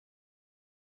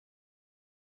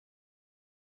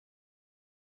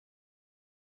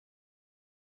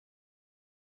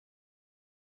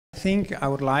think I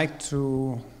would like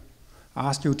to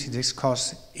ask you to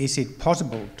discuss, is it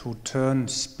possible to turn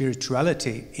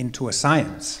spirituality into a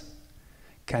science?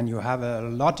 Can you have a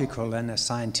logical and a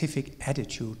scientific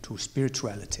attitude to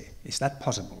spirituality? Is that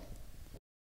possible?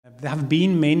 There have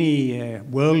been many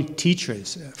world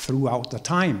teachers throughout the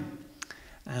time,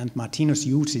 and Martinus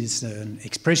uses an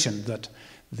expression that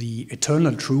the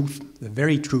eternal truth, the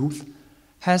very truth,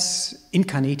 has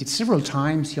incarnated several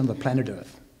times here on the planet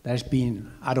Earth. There's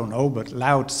been, I don't know, but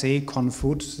Lao Tse,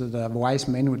 Confucius, the wise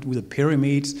men with the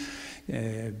pyramids,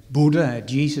 Buddha,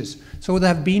 Jesus. So there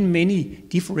have been many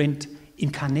different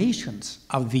incarnations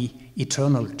of the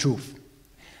eternal truth.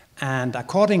 And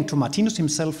according to Martinus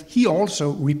himself, he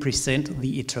also represents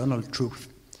the eternal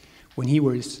truth. When he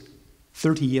was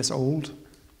 30 years old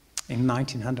in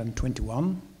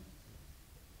 1921,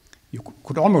 you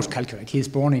could almost calculate, he was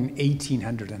born in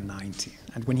 1890.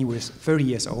 And when he was 30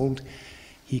 years old,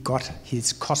 he got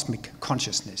his cosmic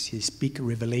consciousness, his big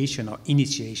revelation or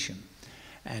initiation.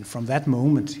 And from that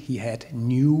moment, he had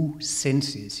new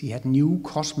senses. He had new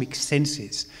cosmic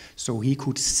senses. So he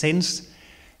could sense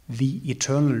the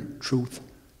eternal truth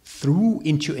through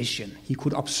intuition. He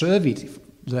could observe it,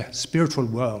 the spiritual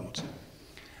world.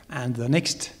 And the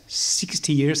next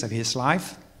 60 years of his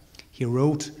life, he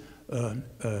wrote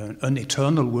an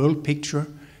eternal world picture,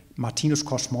 Martinus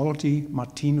Cosmology,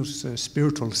 Martinus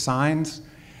Spiritual Science,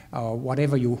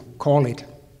 whatever you call it.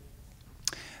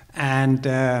 And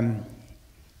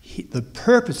the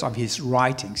purpose of his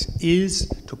writings is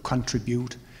to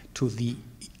contribute to the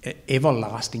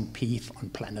everlasting peace on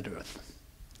planet Earth.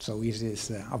 So it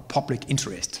is of public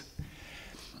interest.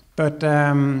 But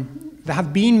there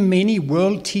have been many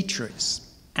world teachers,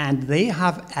 and they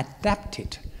have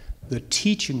adapted the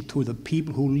teaching to the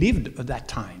people who lived at that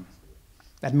time.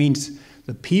 That means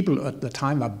the people at the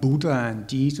time of Buddha and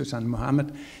Jesus and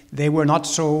Muhammad, they were not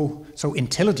so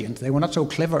intelligent, they were not so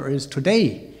clever as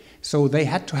today. So they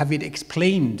had to have it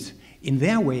explained in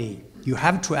their way. You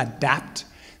have to adapt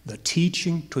the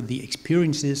teaching to the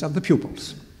experiences of the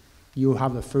pupils. You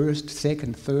have the first,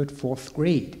 second, third, fourth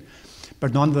grade.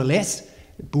 But nonetheless,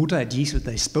 Buddha and Jesus,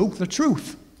 they spoke the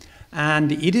truth.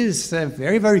 And it is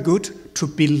very, very good to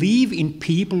believe in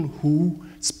people who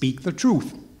speak the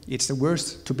truth. It's the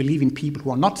worst to believe in people who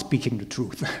are not speaking the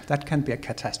truth. That can be a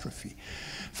catastrophe.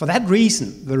 For that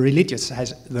reason, the religions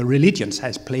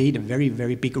has played a very,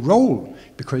 very big role,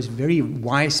 because very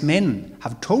wise men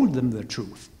have told them the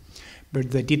truth.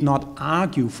 But they did not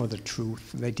argue for the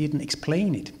truth. They didn't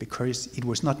explain it, because it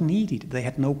was not needed. They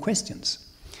had no questions.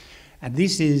 And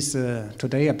this is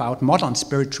today about modern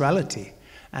spirituality.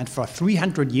 And for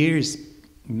 300 years,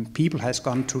 people has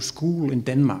gone to school in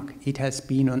Denmark. It has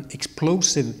been an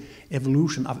explosive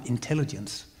evolution of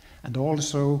intelligence. And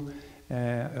also,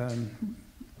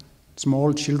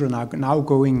 small children are now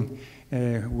going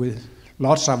with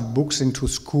lots of books into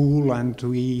school, and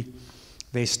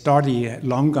they study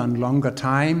longer and longer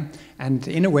time. And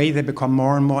in a way, they become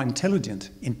more and more intelligent.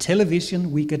 In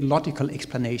television, we get logical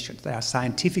explanations. There are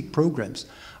scientific programs.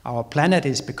 Our planet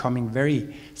is becoming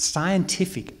very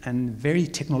scientific and very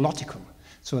technological.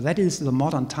 So that is the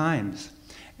modern times.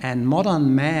 And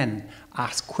modern man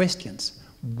asks questions.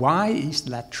 Why is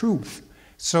that truth?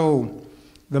 So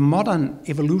the modern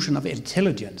evolution of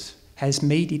intelligence has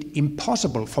made it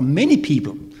impossible for many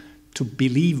people to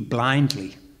believe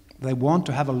blindly. They want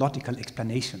to have a logical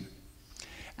explanation.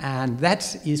 And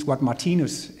that is what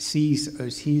Martinus sees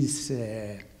as his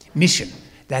mission.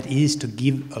 That is to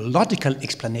give a logical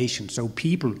explanation so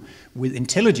people with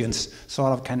intelligence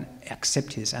sort of can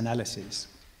accept his analysis.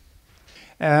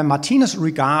 Martinus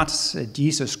regards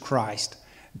Jesus Christ,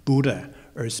 Buddha,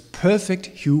 as perfect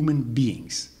human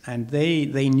beings. And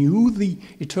they knew the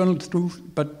eternal truth,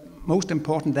 but most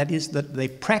important, that is that they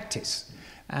practice.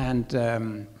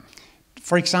 And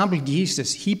for example,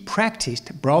 Jesus, he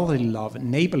practiced brotherly love,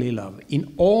 neighborly love.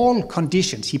 In all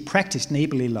conditions, he practiced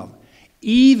neighborly love.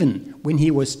 Even when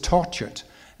he was tortured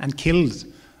and killed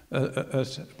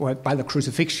by the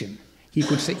crucifixion, he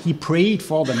could say, he prayed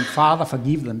for them, Father,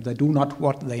 forgive them, they do not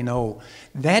what they know.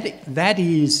 That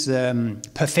is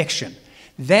perfection.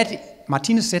 That,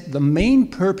 Martinus said, the main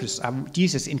purpose of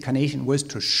Jesus' incarnation was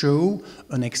to show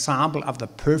an example of the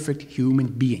perfect human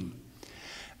being.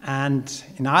 And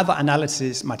in other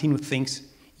analysis, Martinus thinks,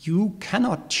 you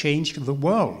cannot change the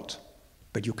world,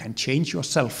 but you can change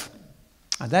yourself.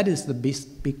 And that is the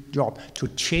big job, to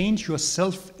change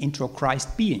yourself into a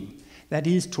Christ being. That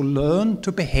is to learn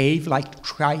to behave like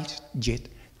Christ did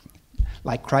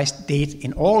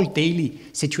in all daily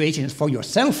situations for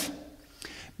yourself.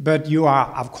 But you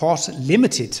are, of course,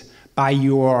 limited by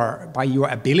your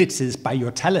abilities, by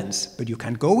your talents, but you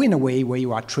can go in a way where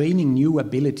you are training new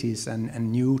abilities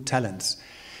and new talents.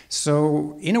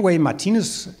 So in a way,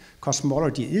 Martinus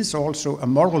Cosmology is also a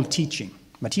moral teaching.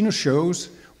 Martinus shows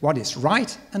what is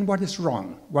right and what is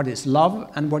wrong, what is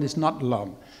love and what is not love.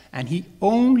 And he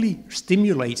only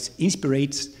stimulates,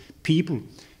 inspires people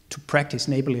to practice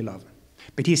neighborly love.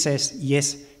 But he says,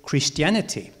 yes,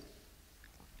 Christianity,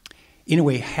 in a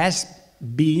way, has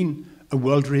been a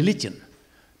world religion.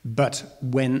 But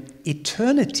when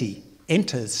eternity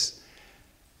enters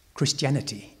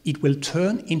Christianity, it will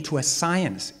turn into a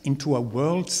science, into a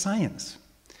world science.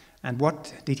 And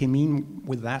what did he mean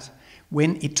with that?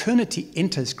 When eternity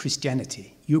enters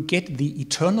Christianity, you get the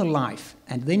eternal life,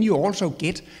 and then you also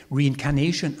get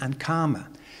reincarnation and karma.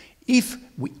 If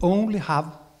we only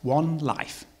have one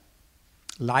life,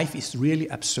 life is really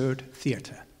absurd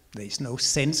theater. There is no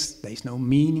sense, there is no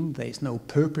meaning, there is no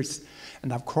purpose.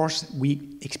 And of course, we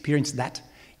experience that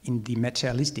in the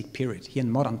materialistic period, here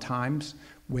in modern times,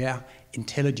 where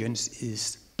intelligence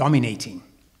is dominating.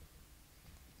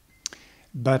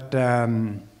 But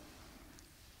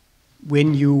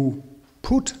when you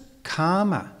put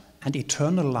karma and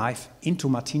eternal life into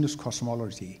Martinus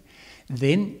Cosmology,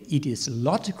 then it is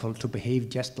logical to behave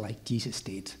just like Jesus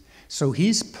did. So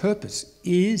his purpose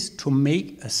is to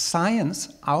make a science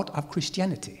out of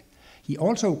Christianity. He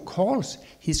also calls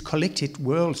his collected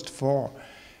worlds for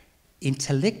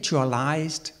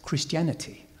intellectualized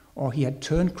Christianity, or he had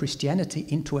turned Christianity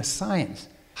into a science.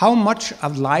 How much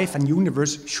of life and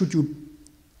universe should you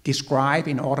describe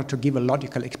in order to give a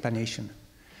logical explanation?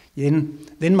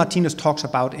 Then Martinus talks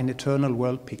about an eternal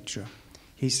world picture.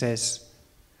 He says,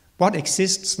 what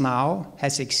exists now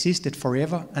has existed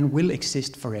forever and will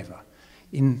exist forever.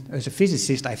 As a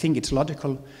physicist, I think it's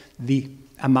logical. The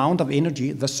amount of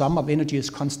energy, the sum of energy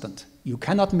is constant. You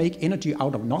cannot make energy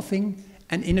out of nothing,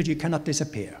 and energy cannot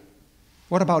disappear.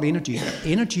 What about energy?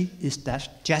 Energy is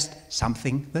just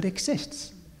something that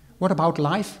exists. What about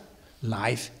life?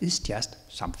 Life is just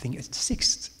something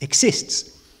that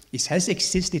exists. It has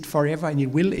existed forever and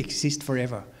it will exist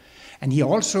forever. And he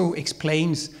also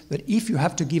explains that if you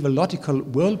have to give a logical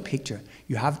world picture,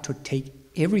 you have to take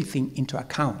everything into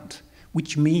account,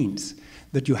 which means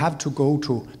that you have to go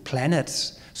to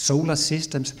planets, solar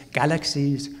systems,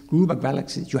 galaxies, group of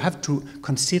galaxies. You have to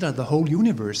consider the whole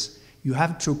universe. You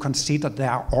have to consider there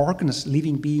are organs,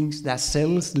 living beings, there are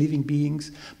cells, living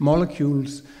beings,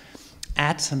 molecules,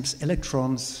 atoms,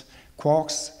 electrons,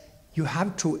 quarks. You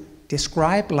have to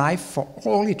describe life for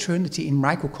all eternity in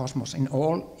microcosmos, in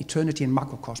all eternity in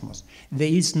macrocosmos. There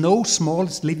is no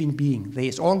smallest living being. There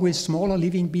is always smaller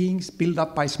living beings built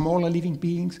up by smaller living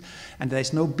beings, and there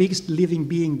is no biggest living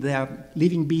being. There are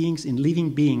living beings in living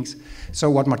beings. So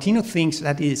what Martinus thinks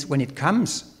that is, when it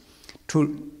comes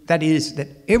to that is that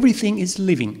everything is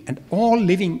living, and all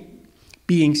living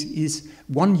beings is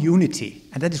one unity,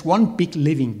 and that is one big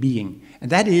living being, and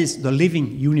that is the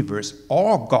living universe,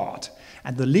 or God.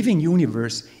 And the living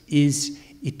universe is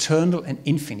eternal and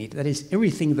infinite. That is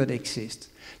everything that exists.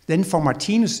 Then for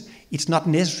Martinus, it's not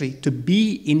necessary to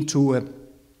be into a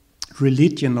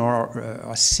religion or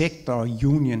a sect or a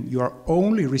union. You are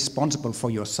only responsible for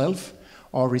yourself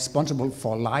or responsible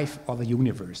for life or the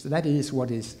universe. That is what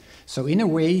is. So in a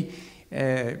way,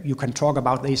 you can talk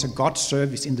about there is a God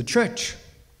service in the church.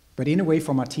 But in a way,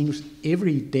 for Martinus,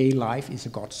 everyday life is a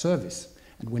God service.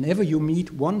 And whenever you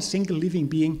meet one single living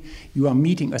being, you are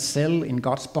meeting a cell in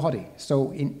God's body. So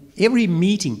in every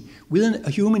meeting with a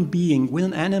human being, with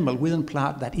an animal, with a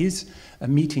plant, that is a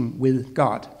meeting with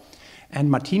God.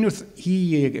 And Martinus,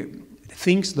 he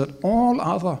thinks that all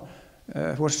other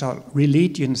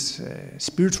religions,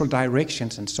 spiritual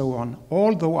directions and so on,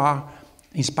 although are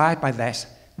inspired by that,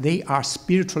 they are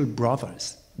spiritual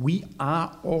brothers. We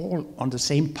are all on the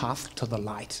same path to the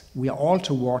light. We are all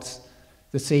towards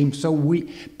the same.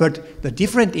 But the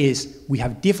difference is we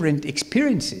have different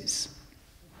experiences.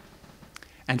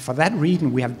 And for that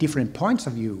reason, we have different points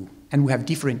of view, and we have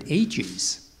different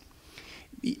ages.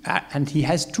 And he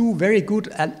has two very good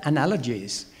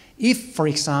analogies. If, for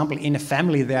example, in a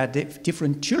family there are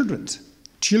different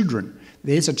children,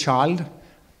 there is a child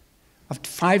of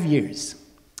 5 years.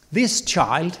 This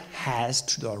child has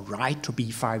the right to be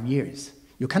 5 years.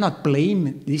 You cannot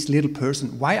blame this little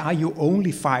person. Why are you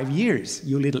only 5 years,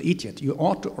 you little idiot? You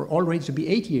ought to already to be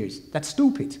 8 years. That's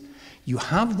stupid. You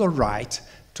have the right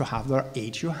to have the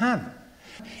age you have.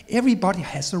 Everybody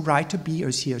has the right to be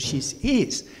as he or she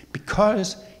is,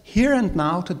 because here and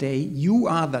now today, you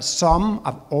are the sum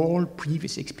of all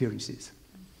previous experiences.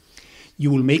 You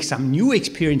will make some new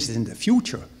experiences in the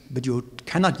future, but you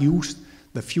cannot use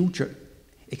the future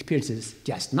experiences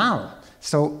just now.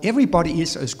 So everybody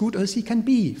is as good as he can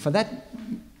be. For that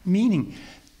meaning,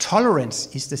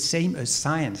 tolerance is the same as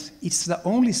science. It's the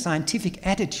only scientific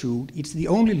attitude, it's the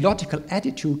only logical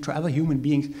attitude to other human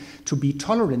beings, to be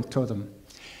tolerant to them.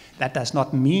 That does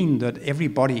not mean that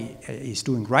everybody is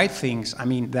doing right things. I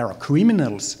mean, there are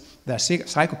criminals, there are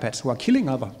psychopaths who are killing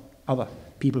other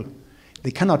people.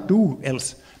 They cannot do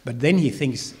else. But then he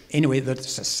thinks, anyway, that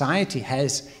society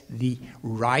has the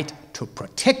right to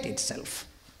protect itself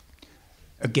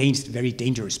against very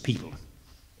dangerous people.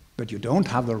 But you don't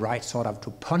have the right sort of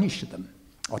to punish them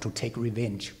or to take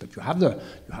revenge. But you have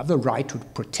the right to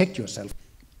protect yourself.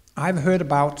 I've heard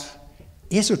about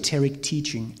esoteric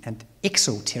teaching and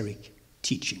exoteric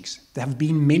teachings. There have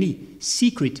been many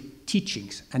secret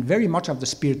teachings, and very much of the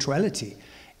spirituality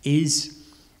is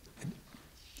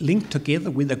linked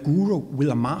together with a guru, with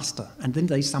a master, and then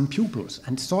there is some pupils,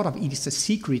 and sort of it's a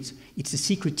secret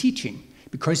teaching,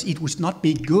 because it would not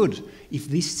be good if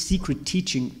this secret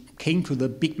teaching came to the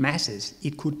big masses.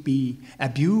 It could be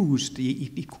abused,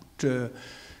 it could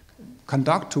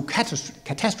conduct to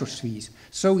catastrophes.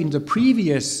 So in the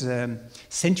previous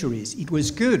centuries, it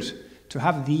was good to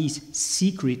have these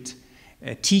secret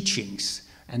teachings,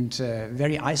 and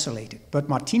very isolated. But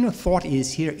Martinus' thought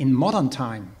is here in modern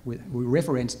time, with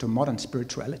reference to modern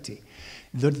spirituality,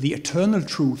 that the eternal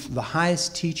truth, the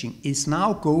highest teaching, is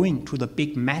now going to the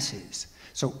big masses.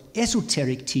 So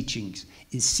esoteric teachings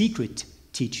is secret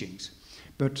teachings.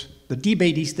 But the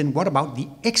debate is then, what about the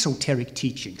exoteric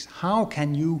teachings? How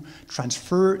can you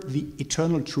transfer the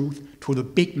eternal truth to the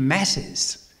big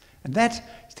masses? And that,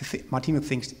 Martinus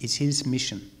thinks, is his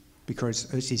mission.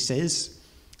 Because, as he says,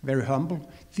 very humble,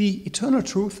 the eternal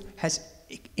truth has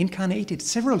incarnated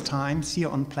several times here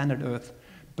on planet Earth.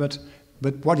 But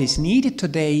what is needed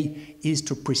today is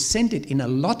to present it in a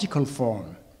logical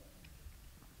form,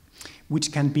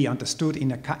 which can be understood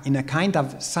in a kind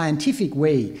of scientific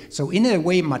way. So in a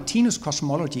way, Martinus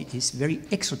Cosmology is very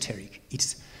exoteric.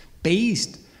 It's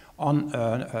based on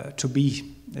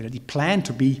the plan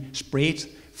to be spread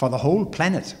for the whole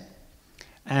planet.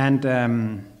 And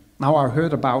now I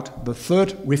heard about the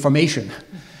Third Reformation.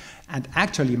 And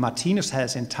actually, Martinus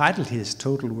has entitled his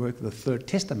total work The Third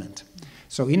Testament.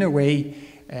 So in a way,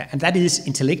 and that is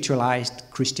intellectualized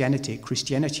Christianity.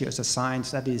 Christianity as a science,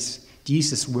 that is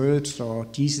Jesus' words or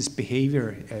Jesus'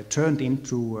 behavior turned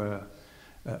into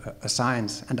a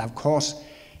science. And of course,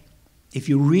 if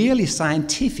you really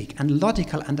scientific and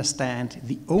logical understand,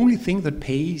 the only thing that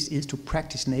pays is to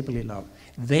practice neighborly love.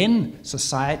 Then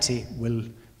society will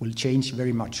change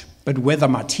very much. But whether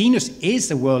Martinus is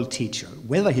the world teacher,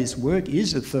 whether his work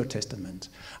is the Third Testament,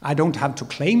 I don't have to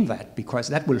claim that, because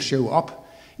that will show up.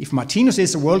 If Martinus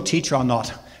is the world teacher or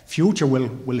not, future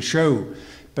will show.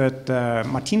 But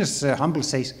Martinus humble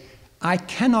says, I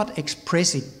cannot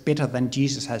express it better than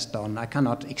Jesus has done. I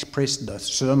cannot express the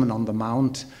Sermon on the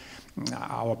Mount,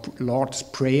 our Lord's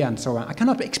Prayer and so on. I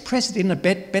cannot express it in a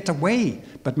better way.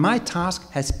 But my task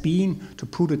has been to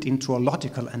put it into a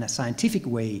logical and a scientific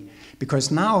way.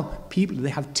 Because now people, they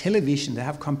have television, they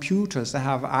have computers, they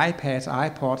have iPads,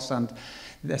 iPods, and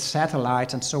the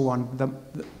satellites and so on.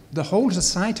 The whole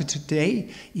society today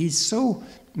is so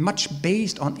much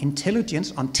based on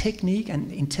intelligence, on technique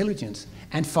and intelligence.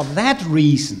 And for that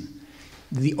reason,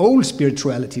 the old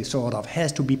spirituality sort of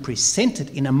has to be presented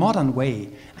in a modern way.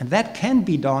 And that can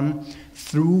be done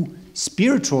through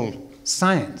spiritual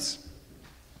science.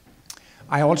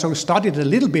 I also studied a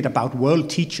little bit about world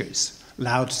teachers,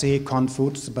 Lao Tse,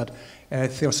 Confucius, but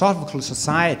Theosophical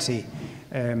Society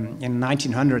in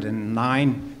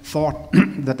 1909 thought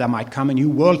that there might come a new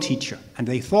world teacher. And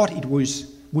they thought it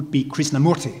would be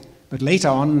Krishnamurti. But later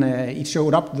on, it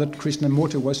showed up that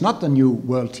Krishnamurti was not the new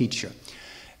world teacher.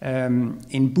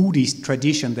 In Buddhist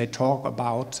tradition, they talk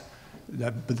about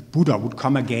the Buddha would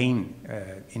come again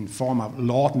in form of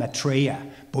Lord Maitreya,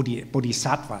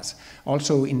 Bodhisattvas.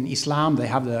 Also in Islam, they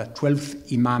have the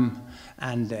 12th Imam.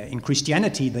 And in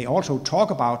Christianity, they also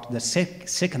talk about the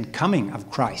second coming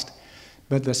of Christ.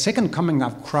 But the second coming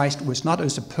of Christ was not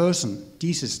as a person.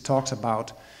 Jesus talks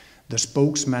about the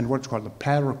spokesman, what's called the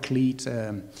Paraclete,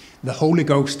 the Holy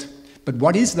Ghost. But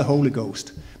what is the Holy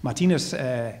Ghost? Martinus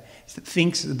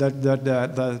thinks that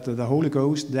the Holy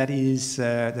Ghost, that is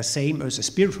the same as a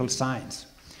spiritual science.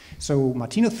 So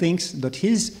Martinus thinks that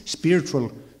his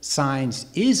spiritual science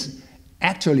is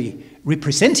actually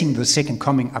representing the second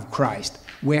coming of Christ,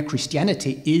 where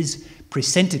Christianity is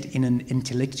presented in an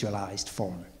intellectualized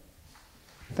form.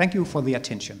 Thank you for the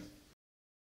attention.